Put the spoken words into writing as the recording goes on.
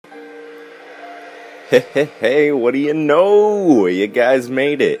Hey, what do you know? You guys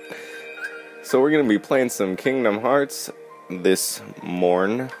made it. So we're gonna be playing some Kingdom Hearts this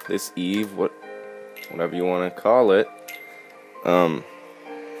eve, whatever you want to call it.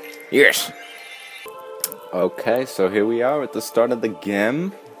 Yes. Okay, so here we are at the start of the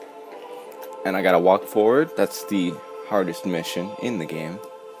game, and I gotta walk forward. That's the hardest mission in the game.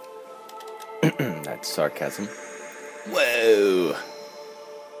 That's sarcasm. Whoa.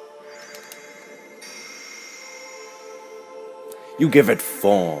 You give it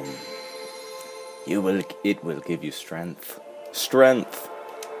form. It will give you strength. Strength.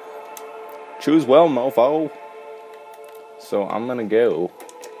 Choose well, mofo. So I'm gonna go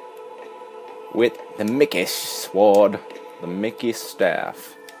with the Mickey sword, the Mickey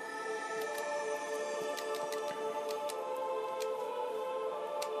staff.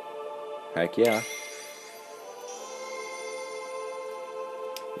 Heck yeah.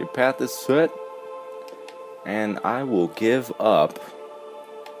 Your path is set, and I will give up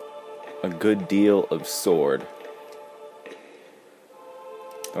a good deal of sword.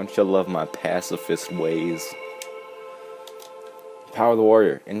 Don't you love my pacifist ways? Power of the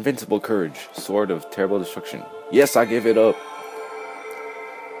warrior, invincible courage, sword of terrible destruction. Yes, I give it up.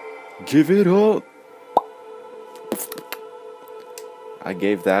 Give it up. I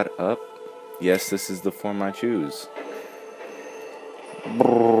gave that up. Yes, this is the form I choose.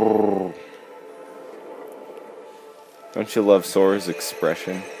 Brrr. Don't you love Sora's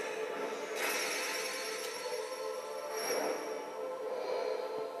expression?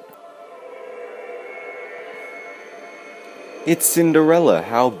 It's Cinderella,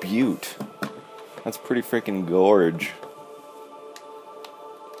 how beaut. That's pretty freaking gorge.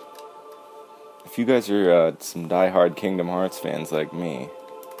 If you guys are some die-hard Kingdom Hearts fans like me,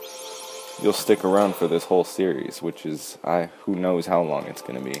 you'll stick around for this whole series, which is, who knows how long it's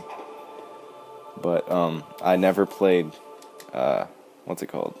gonna be. But, I never played, what's it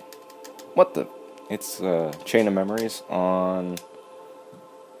called? It's, Chain of Memories on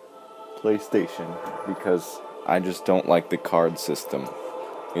PlayStation, because I just don't like the card system.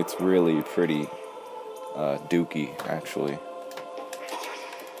 It's really pretty dookie, actually.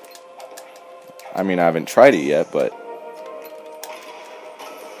 I mean, I haven't tried it yet, but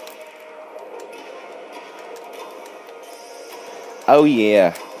oh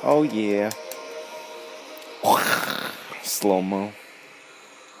yeah, oh yeah. Slow-mo.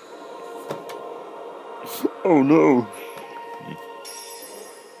 Oh no.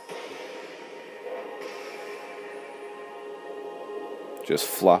 Just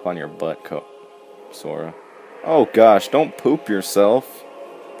flop on your butt, Sora. Oh gosh, don't poop yourself.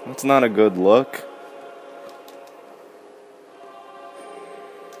 That's not a good look.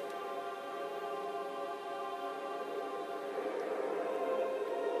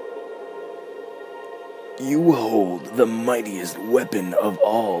 You hold the mightiest weapon of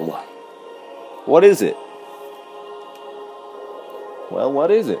all. What is it? Well, what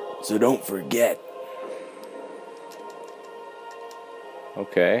is it? So don't forget.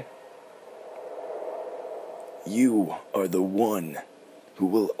 Okay. You are the one who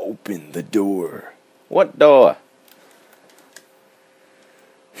will open the door. What door?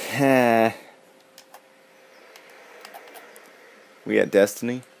 We at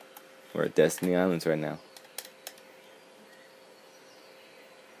Destiny? We're at Destiny Islands right now.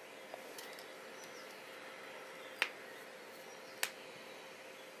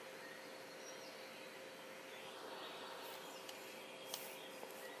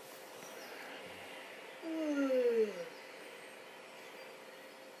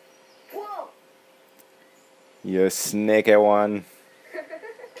 You sneaky one.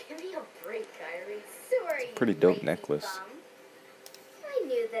 Give me a break, Kyrie. Sorry. Pretty dope necklace. Bum. I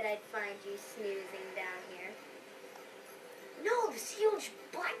knew that I'd find you snoozing down here. No, this huge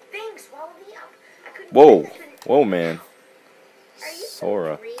black thing swallowed me up. I couldn't. Whoa, whoa, man. Are you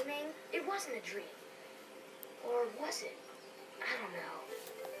Sora. dreaming? It wasn't a dream. Or was it? I don't know.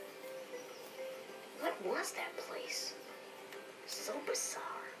 What was that place? So bizarre.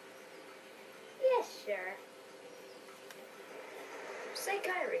 Yeah, sure. Say,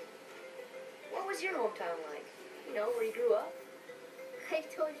 Kyrie, what was your hometown like? You know, where you grew up? I've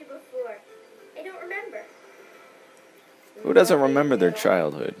told you before. I don't remember. Who doesn't remember their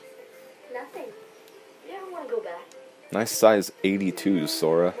childhood? Nothing. You ever want to go back? Nice size 82,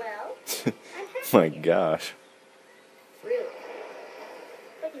 Sora. Well, My gosh. really?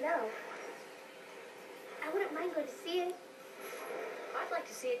 But you know, I wouldn't mind going to see it. I'd like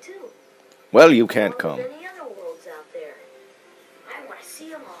to see it too. Well, you can't come. Many other worlds out there. I want to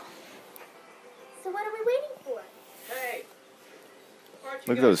see them all. So what are we waiting for? Hey.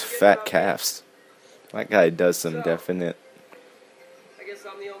 Look at those fat calves. That guy does some definite, I guess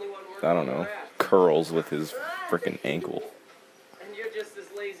I'm the only one working I don't know, curls with his frickin' ankle. And you're just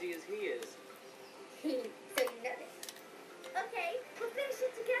as lazy as he is. So you know this. Okay, we'll finish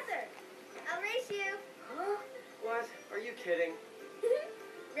it together. I'll race you. Huh? What? Are you kidding?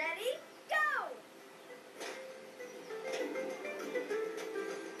 Ready? Go!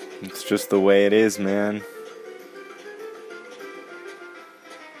 It's just the way it is, man.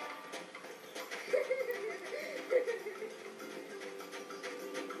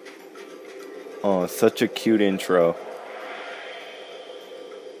 Oh, such a cute intro.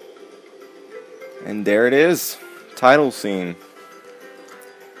 And there it is. Title scene.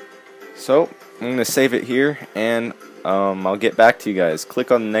 So, I'm going to save it here, and I'll get back to you guys.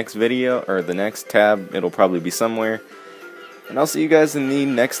 Click on the next video, or the next tab. It'll probably be somewhere. And I'll see you guys in the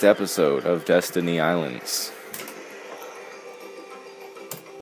next episode of Destiny Islands.